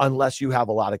opinion, unless you have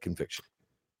a lot of conviction.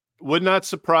 Would not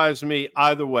surprise me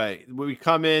either way. When we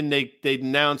come in, they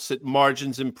announce that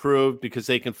margins improved because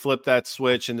they can flip that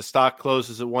switch, and the stock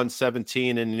closes at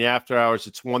 117, and in the after hours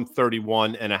it's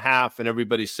 131.5, and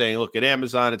everybody's saying, look at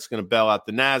Amazon, it's going to bail out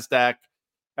the NASDAQ.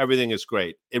 Everything is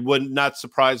great. It would not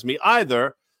surprise me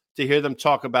either to hear them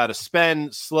talk about a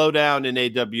spend slowdown in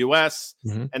AWS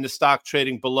and the stock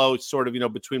trading below sort of,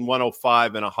 between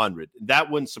 105 and 100.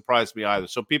 That wouldn't surprise me either.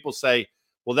 So people say,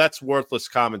 well, that's worthless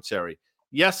commentary.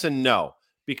 Yes and no,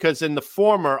 because in the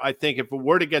former, I think if it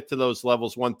were to get to those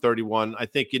levels, 131, I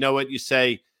think, you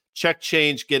say, check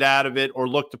change, get out of it, or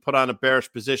look to put on a bearish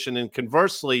position. And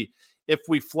conversely, if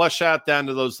we flush out down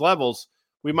to those levels,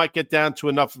 we might get down to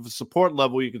enough of a support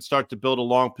level you can start to build a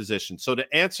long position. So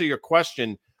to answer your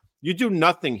question, you do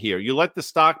nothing here. You let the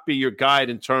stock be your guide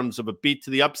in terms of a beat to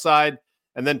the upside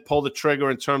and then pull the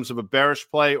trigger in terms of a bearish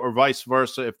play or vice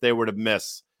versa if they were to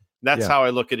miss. That's how I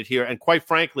look at it here. And quite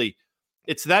frankly,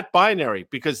 it's that binary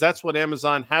because that's what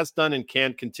Amazon has done and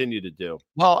can continue to do.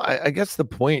 Well, I guess the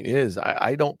point is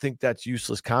I don't think that's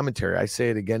useless commentary. I say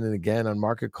it again and again on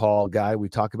Market Call, Guy. We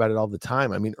talk about it all the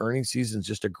time. I mean, earnings season is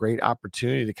just a great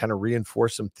opportunity to kind of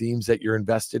reinforce some themes that you're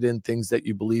invested in, things that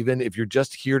you believe in. If you're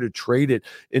just here to trade it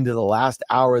into the last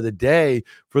hour of the day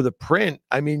for the print,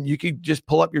 I mean, you could just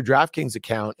pull up your DraftKings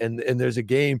account and there's a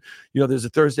game, there's a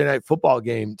Thursday night football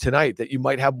game tonight that you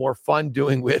might have more fun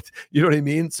doing with, you know what I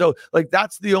mean? So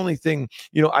that's the only thing,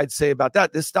 I'd say about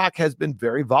that. This stock has been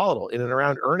very volatile in and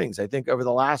around earnings. I think over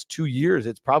the last 2 years,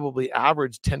 it's probably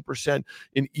averaged 10%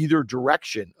 in either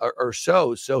direction or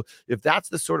so. So if that's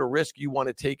the sort of risk you want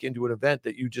to take into an event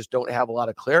that you just don't have a lot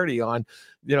of clarity on,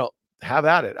 have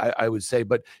at it, I would say.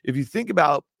 But if you think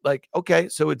about okay,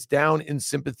 so it's down in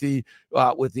sympathy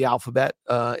with the alphabet,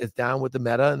 it's down with the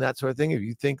Meta and that sort of thing. If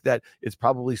you think that it's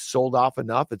probably sold off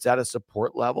enough, it's at a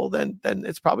support level, then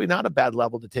it's probably not a bad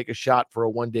level to take a shot for a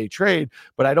one-day trade.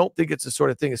 But I don't think it's the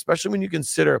sort of thing, especially when you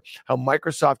consider how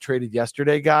Microsoft traded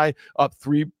yesterday, Guy, up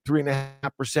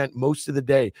 3.5% most of the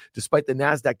day, despite the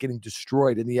NASDAQ getting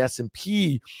destroyed in the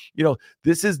S&P.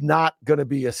 This is not going to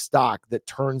be a stock that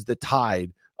turns the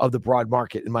tide of the broad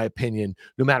market, in my opinion,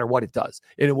 no matter what it does.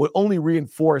 And it would only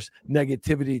reinforce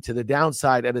negativity to the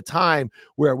downside at a time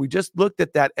where we just looked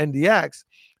at that NDX.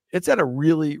 It's at a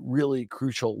really, really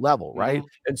crucial level, right?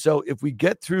 And so if we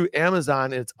get through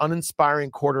Amazon and its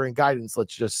uninspiring quarter and guidance,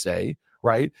 let's just say,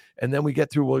 right? And then we get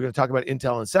through, we're going to talk about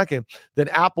Intel in a second, then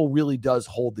Apple really does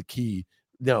hold the key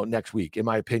next week, in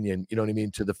my opinion, you know what I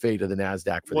mean, to the fate of the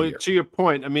NASDAQ for the year. To your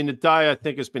point, I mean, the die, I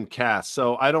think, has been cast.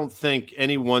 So I don't think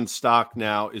any one stock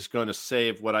now is going to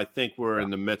save what I think we're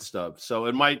in the midst of. So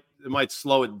it might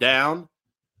slow it down,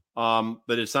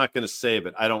 but it's not going to save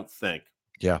it, I don't think.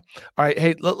 Yeah. All right.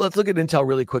 Hey, let's look at Intel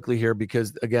really quickly here,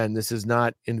 because again, this is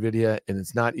not NVIDIA and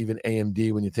it's not even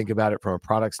AMD when you think about it from a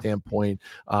product standpoint.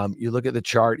 You look at the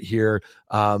chart here,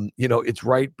 it's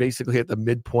right basically at the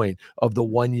midpoint of the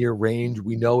 1 year range.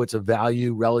 We know it's a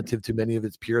value relative to many of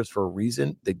its peers for a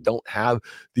reason. They don't have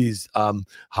these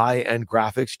high-end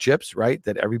graphics chips, right,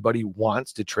 that everybody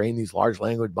wants to train these large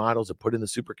language models to put in the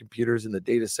supercomputers and the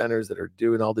data centers that are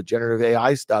doing all the generative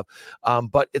AI stuff.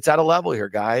 But it's at a level here,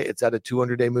 Guy. It's at a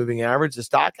 200-day moving average. The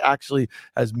stock actually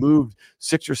has moved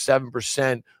 6 or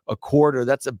 7% a quarter.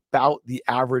 That's about the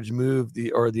average move,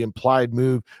 the implied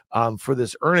move for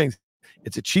this earnings.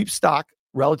 It's a cheap stock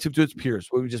relative to its peers,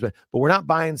 what we just meant. But we're not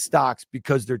buying stocks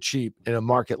because they're cheap in a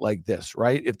market like this,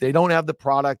 right? If they don't have the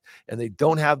product and they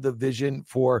don't have the vision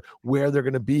for where they're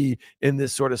going to be in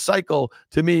this sort of cycle,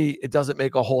 to me, it doesn't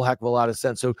make a whole heck of a lot of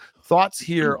sense. So thoughts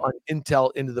here on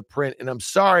Intel into the print. And I'm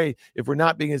sorry if we're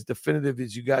not being as definitive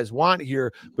as you guys want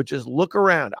here, but just look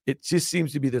around. It just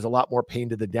seems to be there's a lot more pain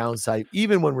to the downside,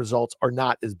 even when results are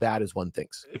not as bad as one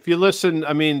thinks. If you listen,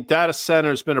 I mean, data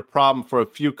center has been a problem for a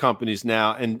few companies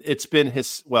now, and it's been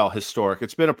historic.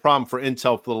 It's been a problem for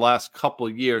Intel for the last couple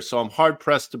of years. So I'm hard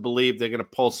pressed to believe they're going to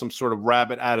pull some sort of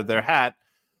rabbit out of their hat.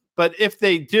 But if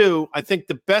they do, I think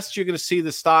the best you're going to see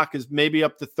the stock is maybe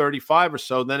up to 35 or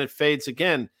so. Then it fades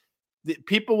again.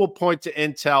 People will point to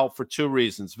Intel for two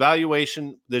reasons.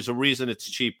 Valuation, there's a reason it's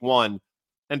cheap, one,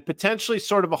 and potentially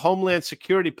sort of a homeland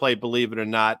security play, believe it or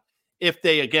not. If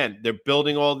they're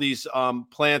building all these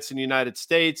plants in the United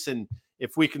States, and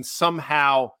if we can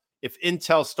somehow, if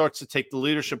Intel starts to take the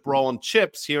leadership role in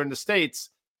chips here in the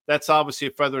States, that's obviously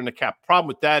a feather in the cap. Problem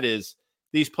with that is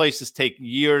these places take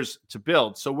years to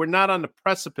build. So we're not on the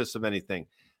precipice of anything.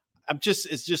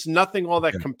 It's just nothing all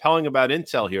that compelling about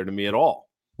Intel here to me at all.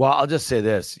 Well, I'll just say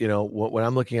this, when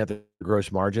I'm looking at the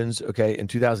gross margins, okay, in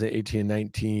 2018 and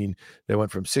 19, they went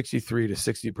from 63 to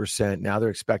 60%. Now they're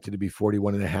expected to be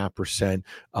 41.5%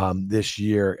 this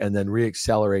year, and then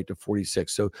reaccelerate to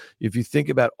 46. So if you think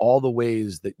about all the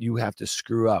ways that you have to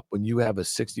screw up when you have a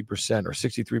 60% or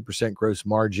 63% gross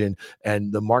margin,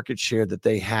 and the market share that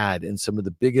they had in some of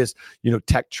the biggest,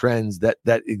 tech trends that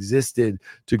existed,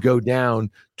 to go down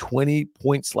 20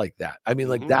 points like that. I mean,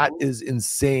 like, that is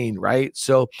insane, right?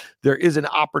 So there is an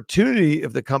opportunity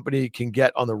if the company can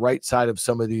get on the right side of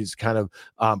some of these kind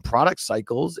of product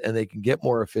cycles, and they can get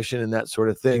more efficient and that sort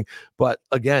of thing. But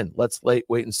again, let's wait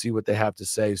and see what they have to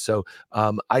say. So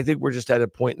I think we're just at a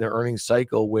point in the earnings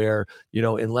cycle where,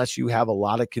 unless you have a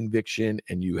lot of conviction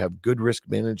and you have good risk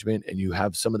management and you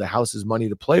have some of the house's money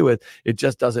to play with, it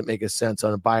just doesn't make a sense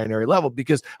on a binary level.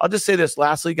 Because I'll just say this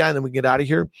lastly, guy, and then we get out of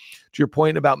here. To your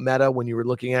point about Meta, when you were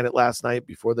looking at it last night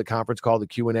before the conference call, the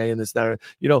Q&A and this, that,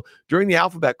 during the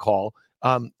Alphabet call,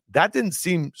 that didn't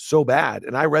seem so bad.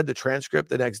 And I read the transcript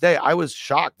the next day. I was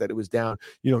shocked that it was down,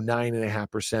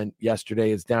 9.5%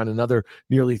 yesterday. It's down another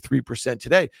nearly 3%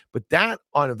 today. But that,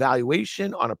 on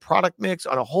evaluation, on a product mix,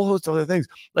 on a whole host of other things,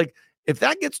 like, if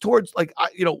that gets towards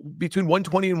between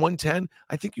 120 and 110,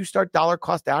 I think you start dollar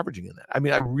cost averaging in that. I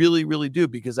mean, I really, really do,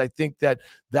 because I think that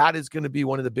is going to be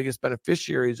one of the biggest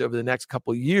beneficiaries over the next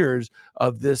couple of years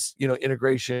of this,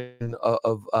 integration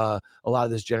of a lot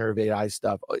of this generative AI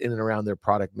stuff in and around their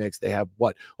product mix. They have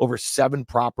over 7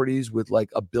 properties with like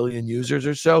 1 billion users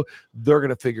or so. They're going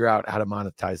to figure out how to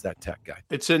monetize that tech, guy.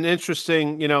 It's an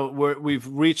interesting, we've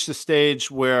reached the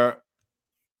stage where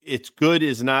it's good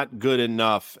is not good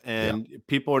enough, and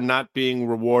people are not being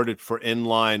rewarded for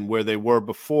inline where they were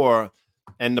before.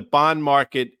 And the bond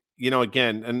market,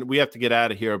 again, and we have to get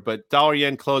out of here, but dollar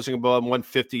yen closing above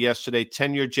 150 yesterday,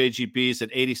 10-year JGBs at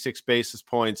 86 basis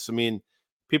points. I mean,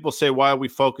 people say, why are we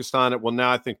focused on it? Well,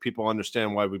 now I think people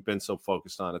understand why we've been so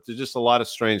focused on it. There's just a lot of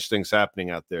strange things happening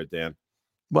out there, Dan.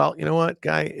 Well, you know what,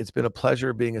 Guy? It's been a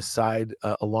pleasure being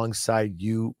alongside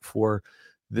you for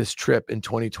this trip in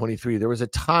 2023. There was a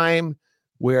time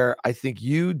where I think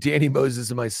you, Danny Moses,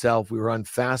 and myself, we were on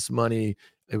Fast Money.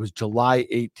 It was July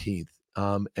 18th.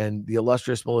 And the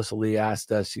illustrious Melissa Lee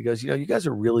asked us, she goes, you guys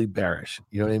are really bearish.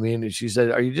 You know what I mean? And she said,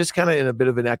 are you just kind of in a bit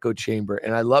of an echo chamber?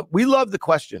 And we love the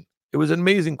question. It was an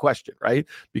amazing question, right?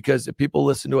 Because if people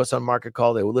listen to us on Market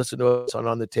Call, they will listen to us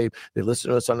on the tape, they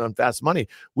listen to us on Fast Money.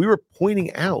 We were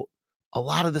pointing out a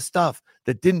lot of the stuff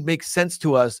that didn't make sense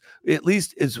to us, at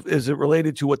least is it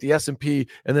related to what the S&P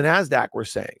and the NASDAQ were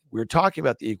saying. We were talking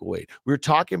about the equal weight. We were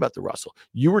talking about the Russell.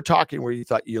 You were talking where you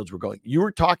thought yields were going. You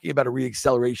were talking about a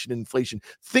reacceleration in inflation.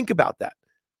 Think about that.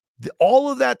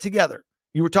 All of that together.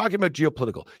 You were talking about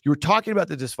geopolitical. You were talking about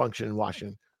the dysfunction in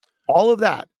Washington. All of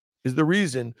that is the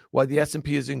reason why the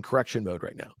S&P is in correction mode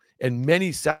right now. And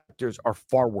many sectors are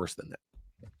far worse than that.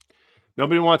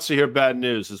 Nobody wants to hear bad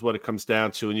news is what it comes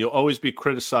down to. And you'll always be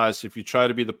criticized if you try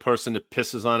to be the person that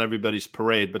pisses on everybody's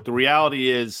parade. But the reality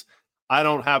is, I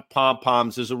don't have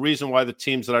pom-poms. There's a reason why the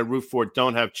teams that I root for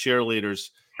don't have cheerleaders,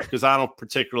 because I don't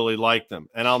particularly like them.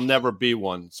 And I'll never be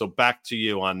one. So back to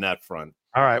you on that front.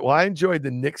 All right. Well, I enjoyed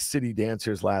the Knicks City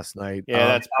Dancers last night. Yeah,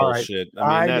 that's bullshit.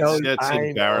 Right. I mean, that's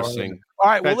embarrassing.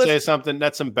 All right. Well, let's say something.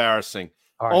 That's embarrassing.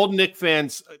 Right. Old Knicks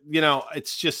fans,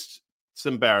 it's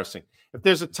embarrassing. If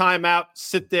there's a timeout,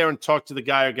 sit there and talk to the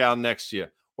guy or gal next to you,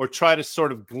 or try to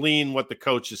sort of glean what the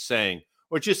coach is saying,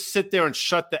 or just sit there and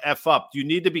shut the F up. Do you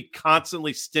need to be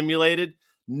constantly stimulated?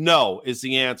 No is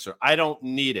the answer. I don't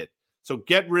need it. So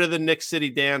get rid of the Knicks City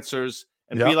Dancers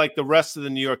and be like the rest of the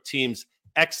New York teams.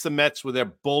 X the Mets with their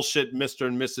bullshit Mr.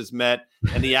 and Mrs. Met,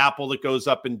 and the apple that goes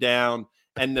up and down,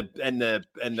 and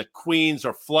the Queens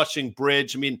are Flushing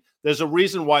Bridge. I mean, there's a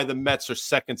reason why the Mets are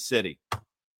second city.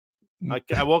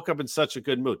 I woke up in such a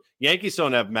good mood. Yankees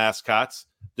don't have mascots.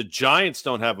 The Giants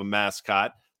don't have a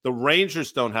mascot. The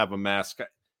Rangers don't have a mascot,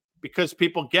 because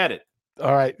people get it.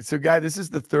 All right, so Guy, this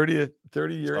is the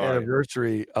 30-year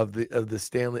anniversary of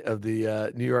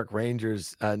the New York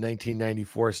Rangers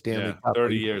 1994 Stanley Cup.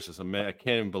 30 years is amazing. I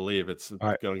can't even believe it's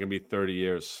going to be 30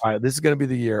 years. All right, this is going to be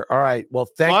the year. All right, well,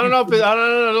 thank you. I don't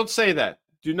know. Don't say that.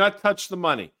 Do not touch the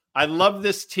money. I love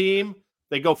this team.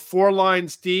 They go 4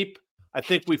 lines deep. I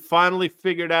think we finally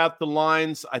figured out the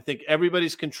lines. I think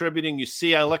everybody's contributing. You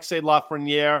see Alexei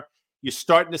Lafreniere. You're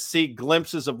starting to see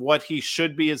glimpses of what he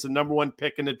should be as the number 1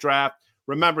 pick in the draft.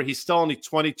 Remember, he's still only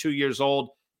 22 years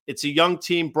old. It's a young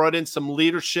team, brought in some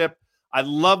leadership. I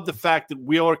love the fact that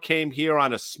Wheeler came here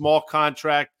on a small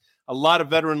contract. A lot of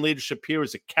veteran leadership here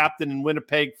as a captain in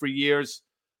Winnipeg for years.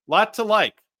 Lot to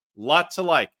like.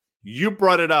 You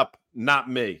brought it up, not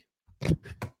me.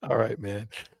 All right, man.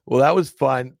 Well, that was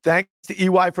fun. Thanks to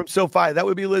EY from SoFi. That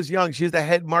would be Liz Young. She's the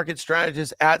head market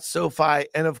strategist at SoFi.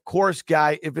 And of course,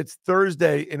 Guy, if it's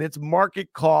Thursday and it's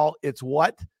market call, it's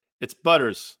what? It's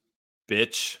Butters,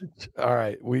 bitch. All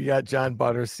right. We got John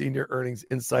Butters, senior earnings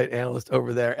insight analyst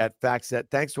over there at FactSet.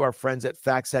 Thanks to our friends at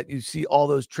FactSet. You see all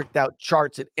those tricked out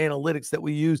charts and analytits that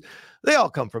we use. They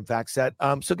all come from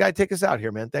FactSet. So, Guy, take us out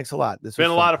here, man. Thanks a lot. This has been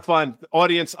a lot of fun.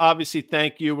 Audience, obviously,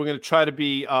 thank you. We're going to try to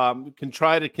be,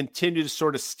 continue to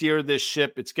sort of steer this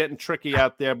ship. It's getting tricky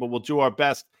out there, but we'll do our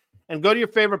best. And go to your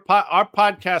favorite our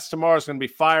podcast tomorrow is going to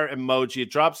be Fire Emoji. It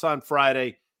drops on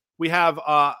Friday. We have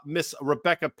Miss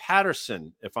Rebecca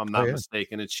Patterson, if I'm not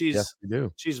mistaken, and she's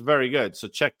very good. So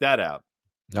check that out.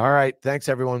 All right. Thanks,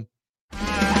 everyone.